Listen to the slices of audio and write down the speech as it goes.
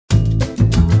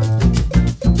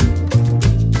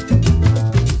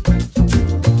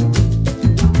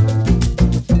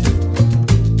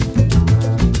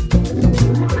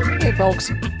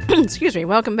folks. Excuse me.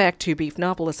 Welcome back to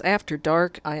Beefgnawpolis After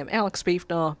Dark. I am Alex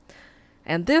Beefgnaw,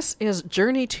 and this is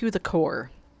Journey to the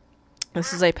Core.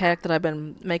 This is a pack that I've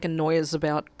been making noise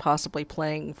about possibly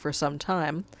playing for some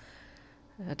time.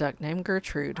 A duck named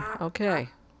Gertrude. Okay.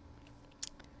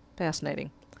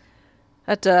 Fascinating.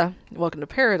 Welcome to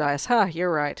Paradise. Ha,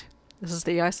 you're right. This is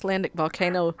the Icelandic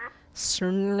volcano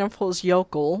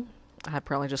Snaefellsjokull. I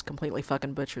probably just completely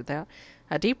fucking butchered that.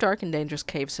 A deep, dark, and dangerous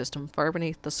cave system. Far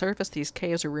beneath the surface, these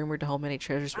caves are rumored to hold many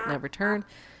treasures but never return.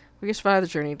 We survive the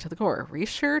journey to the core. Be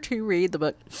sure to read the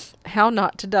book How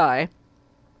Not to Die.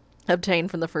 Obtain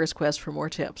from the first quest for more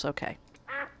tips. Okay.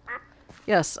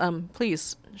 Yes,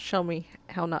 please show me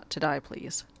how not to die,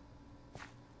 please.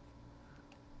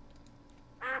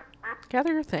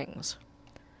 Gather your things.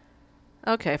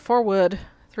 Okay, 4 wood,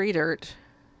 3 dirt,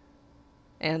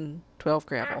 and 12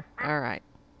 gravel. Alright.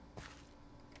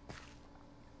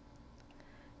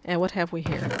 And what have we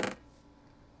here?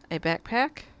 A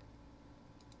backpack,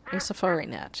 a safari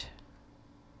net,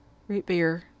 root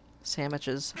beer,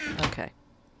 sandwiches. Okay.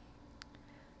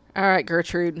 Alright,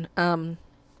 Gertrude. Oh,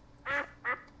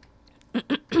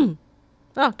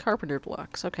 carpenter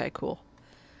blocks. Okay, cool.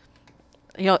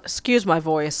 You know, excuse my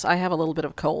voice. I have a little bit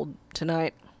of cold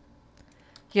tonight.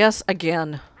 Yes,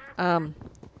 again. Yeah,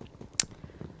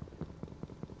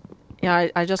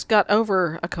 I just got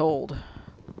over a cold.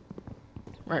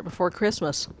 Right before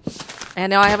Christmas. And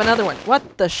now I have another one.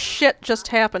 What the shit just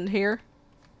happened here?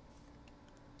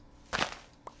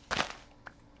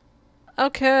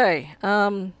 Okay,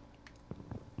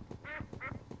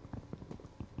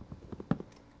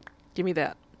 give me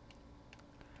that.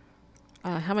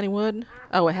 How many wood?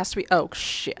 Oh, it has to be... Oh,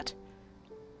 shit.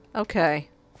 Okay.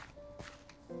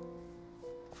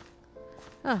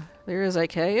 Oh, there is a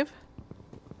cave.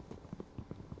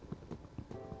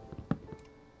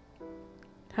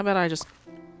 How about I just...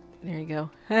 There you go.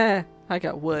 Eh, I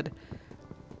got wood.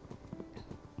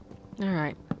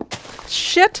 Alright.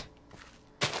 Shit!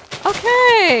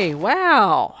 Okay!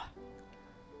 Wow!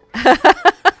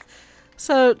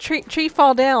 So, tree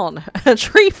fall down.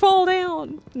 Tree fall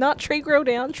down! Not tree grow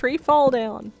down, tree fall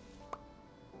down.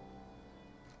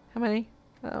 How many?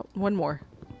 One more.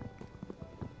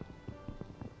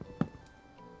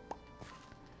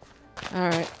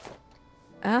 Alright.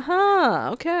 Uh-huh,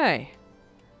 okay.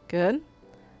 Good.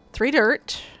 3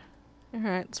 dirt.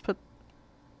 Alright, let's put...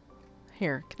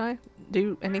 Here, can I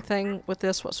do anything with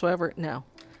this whatsoever? No.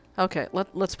 Okay,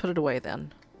 let's put it away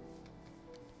then.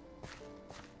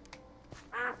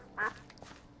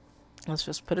 Let's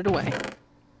just put it away.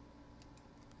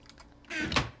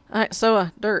 Alright, so,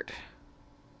 dirt.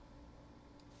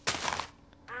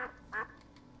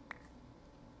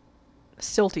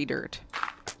 Silty dirt.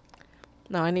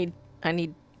 No, I need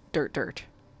dirt.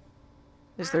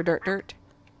 Is there dirt?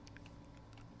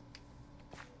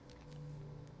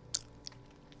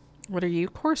 What are you?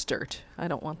 Coarse dirt. I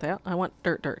don't want that. I want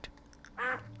dirt.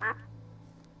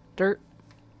 Dirt.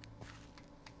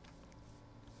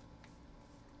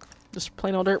 Just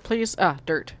plain old dirt, please. Ah,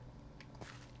 dirt.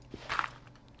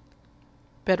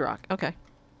 Bedrock. Okay.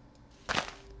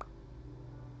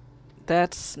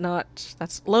 That's not...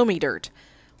 That's loamy dirt.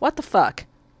 What the fuck?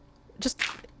 Just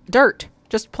dirt.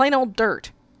 Just plain old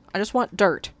dirt. I just want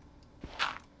dirt.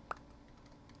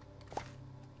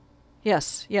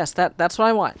 Yes, that's what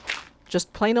I want.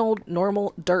 Just plain old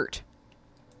normal dirt.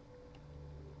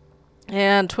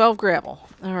 And 12 gravel.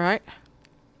 Alright.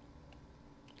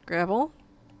 Gravel.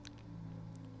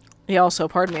 Yeah, also,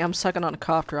 pardon me, I'm sucking on a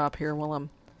cough drop here while I'm...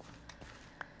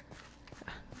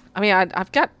 I mean,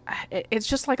 I've got... It's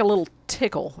just like a little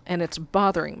tickle, and it's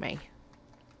bothering me.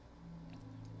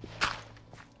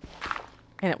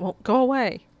 And it won't go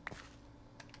away.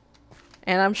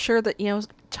 And I'm sure that, you know,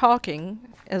 talking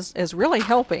is really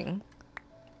helping.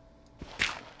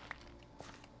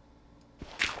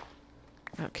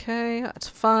 Okay, that's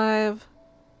 5.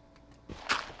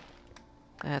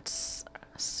 That's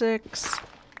 6.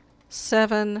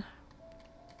 7.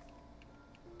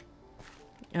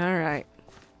 Alright.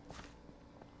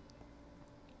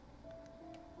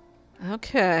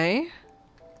 Okay.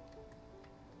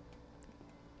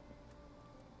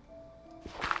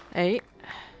 8.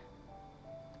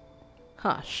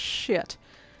 Huh, shit.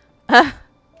 I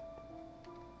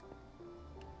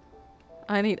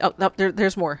need... Oh,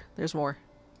 there's more. There's more.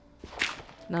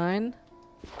 9.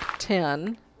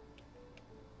 10.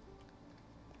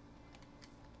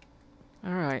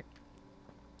 Alright.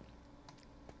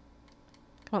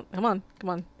 Come on.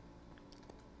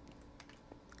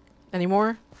 Any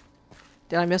more?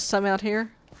 Did I miss some out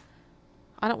here?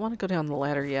 I don't want to go down the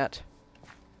ladder yet.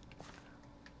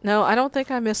 No, I don't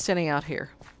think I missed any out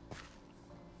here.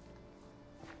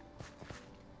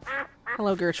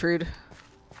 Hello, Gertrude.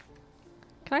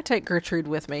 Can I take Gertrude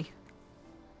with me?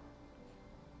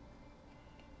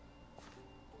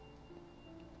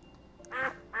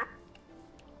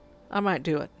 I might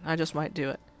do it. I just might do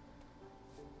it.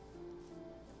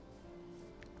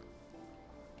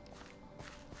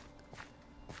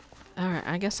 Alright,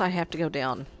 I guess I have to go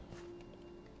down.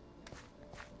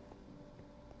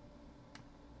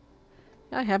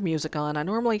 I have music on. I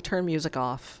normally turn music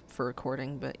off for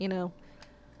recording, but you know,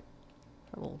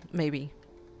 well, maybe.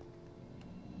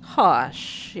 Ha,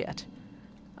 shit.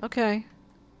 Okay.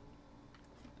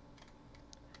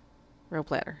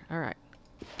 Rope ladder. Alright.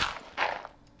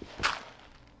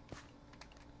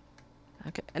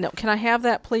 Okay. No, can I have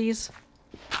that, please?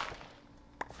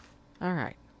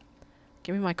 Alright.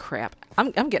 Give me my crap.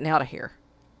 I'm getting out of here.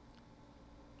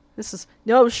 This is...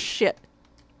 No shit.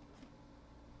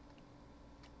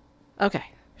 Okay.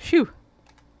 Phew.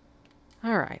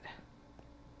 Alright.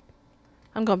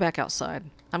 I'm going back outside.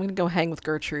 I'm going to go hang with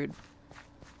Gertrude.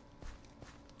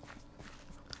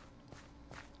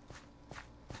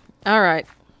 Alright.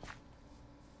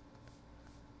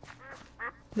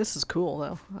 This is cool,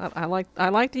 though. I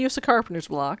like the use of carpenter's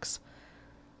blocks.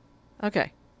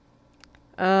 Okay.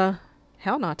 How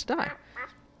not to die.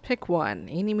 Pick one.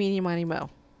 Eeny, meeny, miny, mo.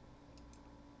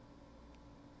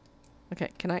 Okay,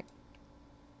 can I...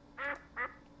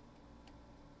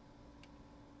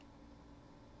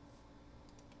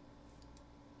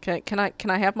 Okay, can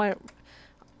I have my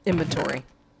inventory?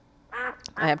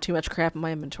 I have too much crap in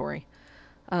my inventory.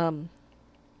 Let's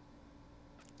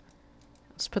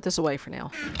put this away for now.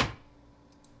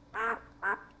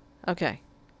 Okay.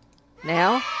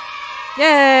 Now?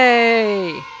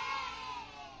 Yay!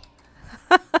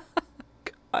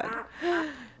 God.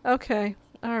 Okay.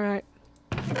 Alright.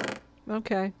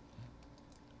 Okay.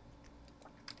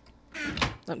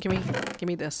 Oh, give me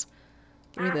this.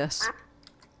 Give me this.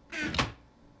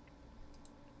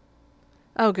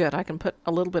 Oh, good. I can put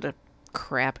a little bit of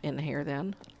crap in here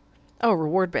then. Oh,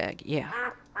 reward bag. Yeah.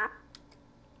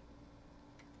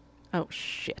 Oh,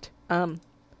 shit. No.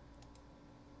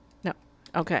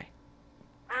 Okay.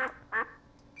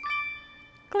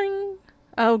 Cling.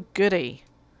 Oh, goody.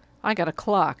 I got a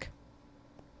clock.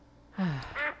 Let's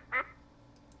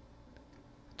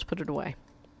put it away.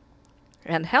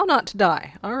 And how not to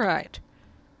die. Alright.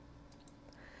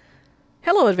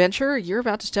 Hello, adventurer. You're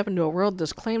about to step into a world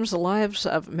that claims the lives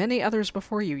of many others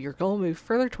before you. Your goal will move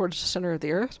further towards the center of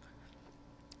the earth.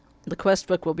 The quest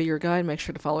book will be your guide. Make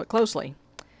sure to follow it closely.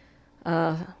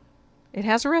 It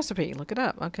has a recipe. Look it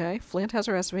up. Okay. Flint has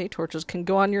a recipe. Torches can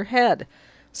go on your head.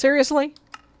 Seriously?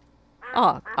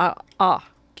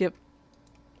 Give.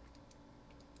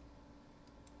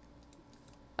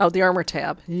 Oh, the armor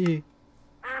tab.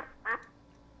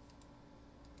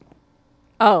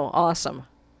 Oh, awesome.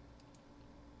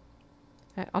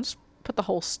 I'll just put the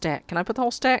whole stack. Can I put the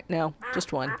whole stack? No,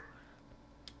 just one.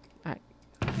 Alright.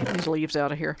 Get these leaves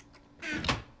out of here.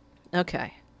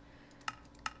 Okay.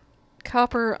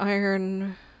 Copper,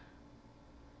 iron,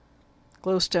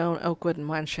 glowstone, oakwood, and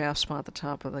mineshaft spot at the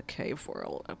top of the cave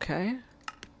world. Okay.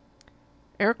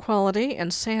 Air quality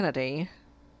and sanity.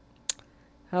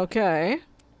 Okay.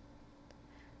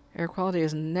 Air quality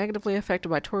is negatively affected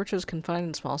by torches confined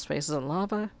in small spaces and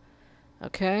lava.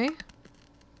 Okay.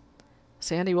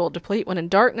 Sandy will deplete when in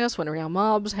darkness, when around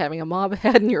mobs, having a mob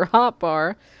head in your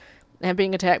hotbar, and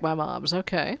being attacked by mobs.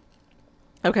 Okay.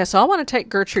 Okay, so I want to take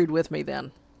Gertrude with me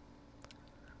then.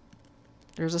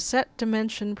 There's a set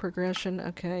dimension progression.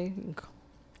 Okay.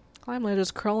 Climb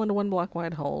ledges, crawl into 1 block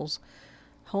wide holes.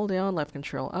 Hold down left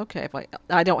control. Okay, if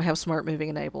I don't have smart moving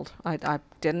enabled. I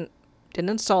didn't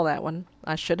install that one.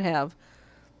 I should have.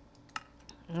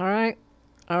 Alright.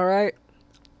 Alright.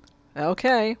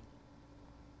 Okay.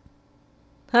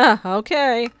 Huh,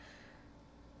 okay.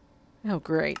 Oh,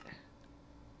 great.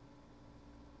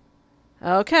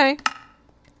 Okay.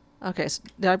 Okay, so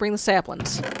did I bring the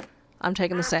saplings? I'm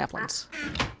taking the saplings.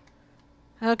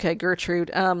 Okay, Gertrude,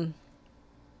 did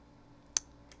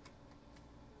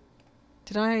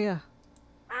I,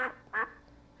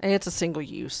 it's a single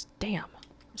use. Damn.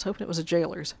 I was hoping it was a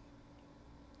jailer's.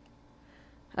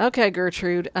 Okay,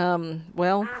 Gertrude,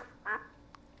 well...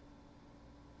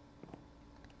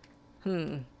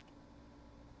 I'm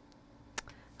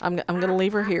gonna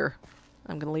leave her here.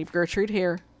 I'm gonna leave Gertrude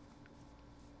here.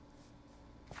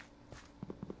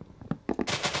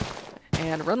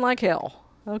 And run like hell.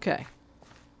 Okay.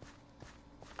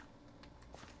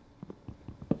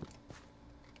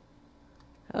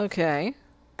 Okay.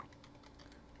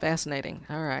 Fascinating.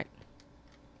 Alright.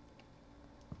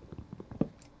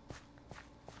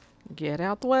 Get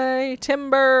out the way.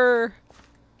 Timber!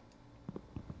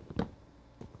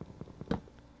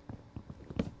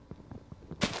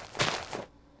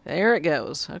 There it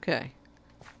goes. Okay.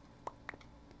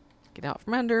 Get out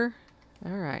from under.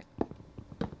 Alright.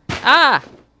 Ah!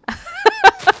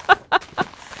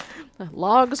 The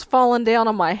log's falling down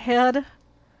on my head.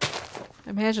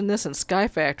 Imagine this in Sky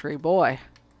Factory, boy.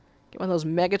 Get one of those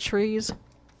mega trees.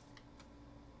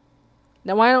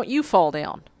 Now why don't you fall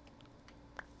down?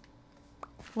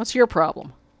 What's your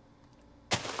problem?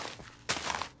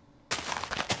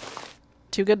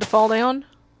 Too good to fall down?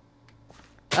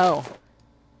 Oh.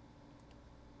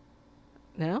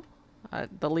 No?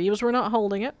 The leaves were not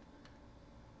holding it.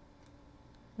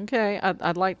 Okay,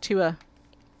 I'd like to,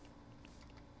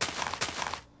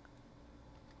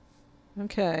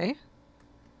 Okay.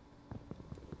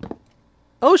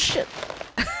 Oh, shit!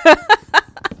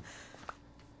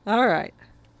 Alright.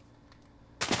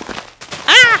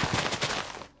 Ah!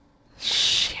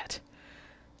 Shit.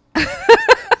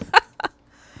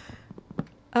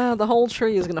 The whole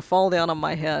tree is gonna fall down on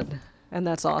my head. And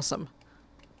that's awesome.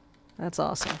 That's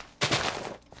awesome.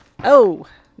 Oh!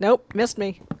 Nope, missed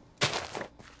me.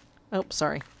 Oh,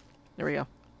 sorry. There we go.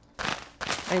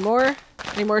 Any more?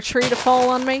 Any more tree to fall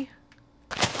on me?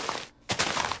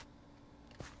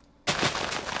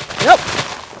 Yep!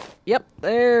 Yep,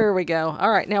 there we go.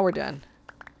 Alright, now we're done.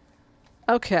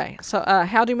 Okay, so,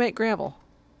 how do you make gravel?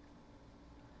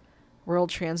 World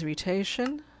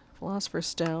transmutation, philosopher's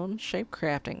stone, shape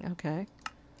crafting, okay.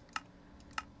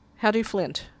 How do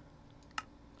flint?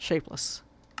 Shapeless.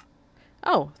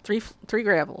 Oh, three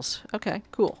gravels. Okay,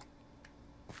 cool.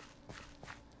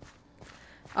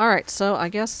 Alright, so I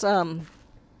guess,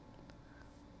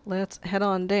 let's head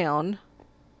on down.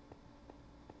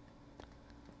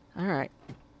 Alright.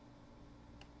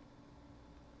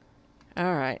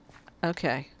 Alright.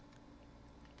 Okay.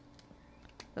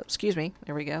 Oh, excuse me.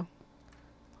 There we go.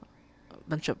 A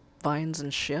bunch of vines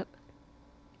and shit.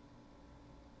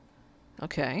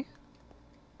 Okay.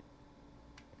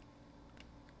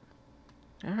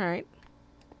 Alright.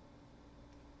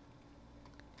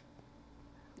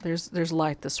 There's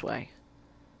light this way.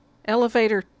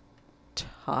 Elevator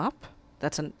top?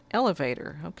 That's an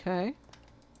elevator. Okay.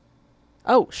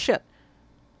 Oh, shit.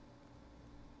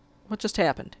 What just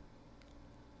happened?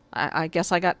 I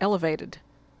guess I got elevated.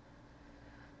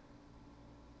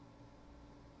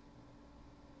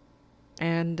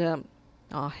 And,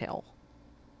 oh, hell.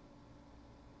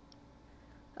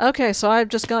 Okay, so I've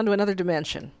just gone to another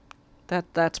dimension.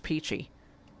 That's peachy.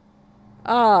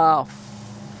 Oh,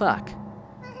 fuck.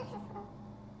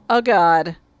 Oh,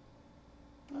 God.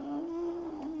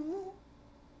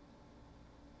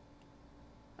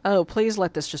 Oh, please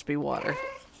let this just be water.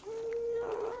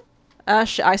 I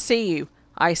see you.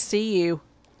 I see you.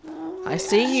 I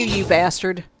see you, you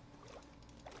bastard.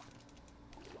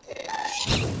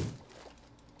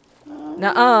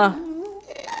 Nuh-uh.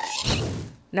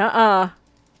 Nuh-uh.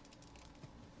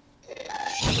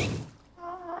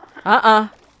 Uh-uh.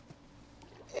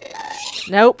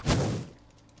 Nope.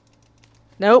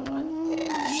 Nope.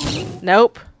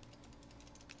 Nope.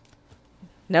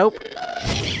 Nope.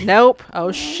 Nope.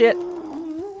 Oh, shit.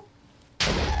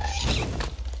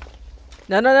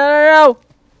 No, no, no, no,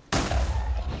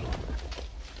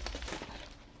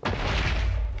 no!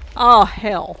 Oh,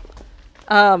 hell.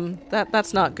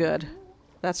 That's not good.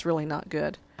 That's really not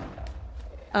good.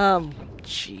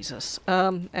 Jesus.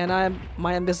 And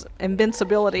my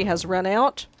invincibility has run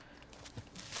out.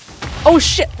 Oh,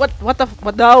 shit! What the,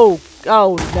 what, no!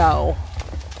 Oh, no.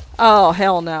 Oh,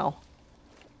 hell no.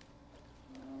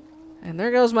 And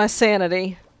there goes my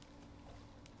sanity.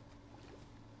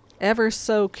 Ever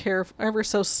so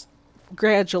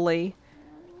gradually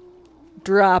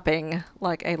dropping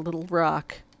like a little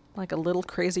rock. Like a little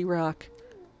crazy rock.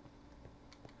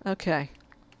 Okay.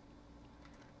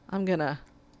 I'm gonna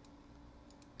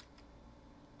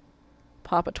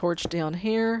pop a torch down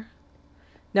here.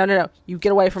 No, no, no. You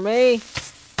get away from me.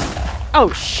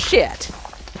 Oh, shit.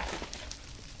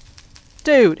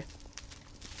 Dude.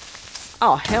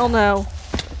 Oh, hell no.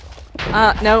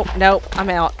 Nope, nope. I'm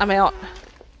out. I'm out.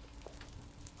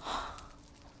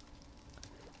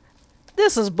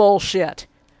 This is bullshit.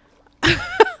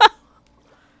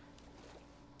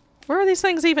 Where are these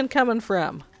things even coming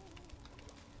from?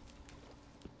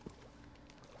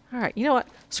 Alright, you know what?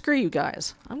 Screw you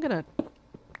guys. I'm gonna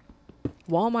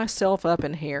wall myself up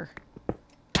in here.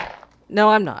 No,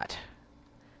 I'm not.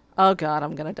 Oh god,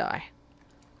 I'm gonna die.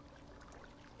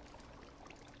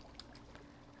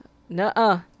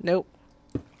 Nuh-uh. Nope.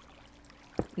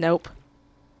 Nope.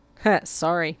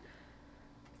 Sorry.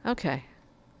 Okay.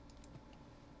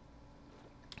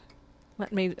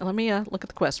 Let me look at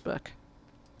the quest book.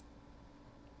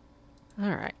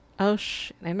 Alright. Oh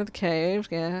shit. Enter the cave.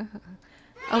 Yeah.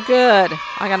 Oh, good.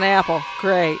 I got an apple.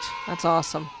 Great. That's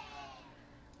awesome.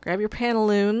 Grab your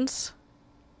pantaloons.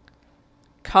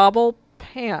 Cobble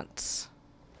pants.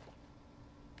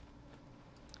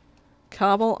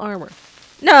 Cobble armor.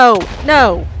 No!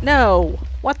 No! No!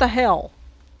 What the hell?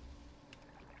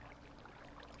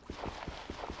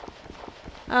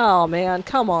 Oh, man.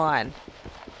 Come on.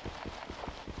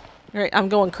 Alright, I'm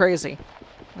going crazy.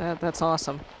 That's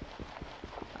awesome.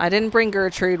 I didn't bring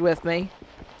Gertrude with me.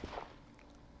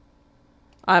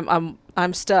 I'm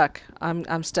stuck.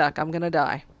 I'm stuck. I'm gonna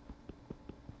die.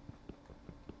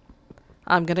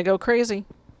 I'm gonna go crazy.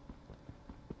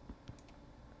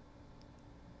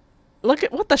 Look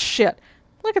at what the shit.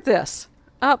 Look at this.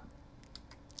 Up.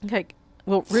 Okay.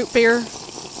 Will root beer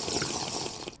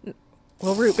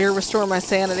restore my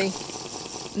sanity?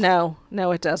 No.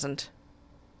 No, it doesn't.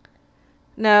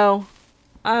 No.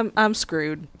 I'm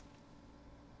screwed.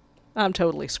 I'm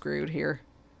totally screwed here.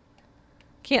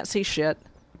 Can't see shit.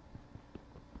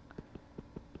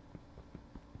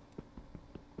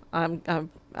 I'm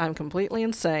completely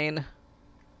insane.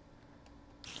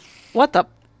 What the?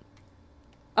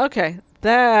 Okay,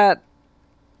 that...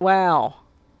 Wow.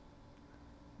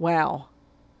 Wow.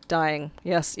 Dying.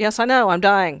 Yes, yes, I know, I'm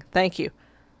dying. Thank you.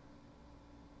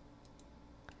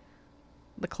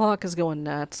 The clock is going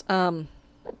nuts.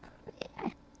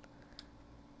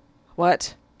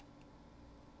 What?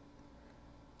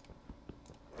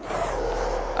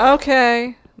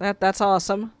 Okay, that's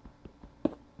awesome.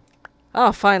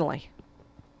 Oh, finally.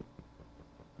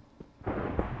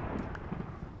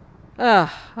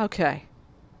 Okay.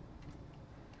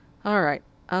 Alright,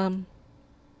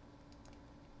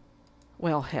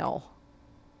 well, hell.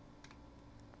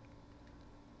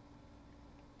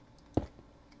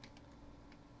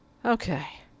 Okay.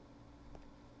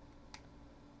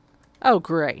 Oh,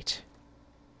 great.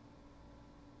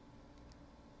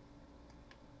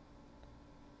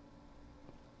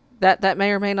 That may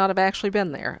or may not have actually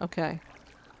been there. Okay.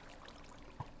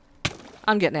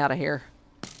 I'm getting out of here.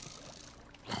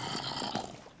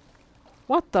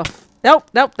 What the f...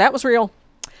 Nope, nope, that was real.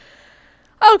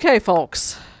 Okay,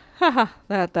 folks. Haha,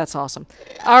 that's awesome.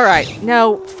 Alright,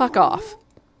 no, fuck off.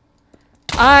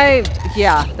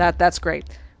 Yeah, that's great.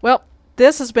 Well,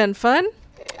 this has been fun.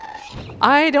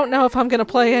 I don't know if I'm gonna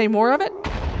play any more of it,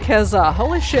 because,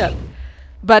 holy shit.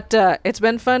 But, it's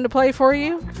been fun to play for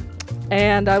you,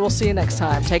 and I will see you next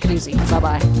time. Take it easy.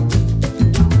 Bye-bye.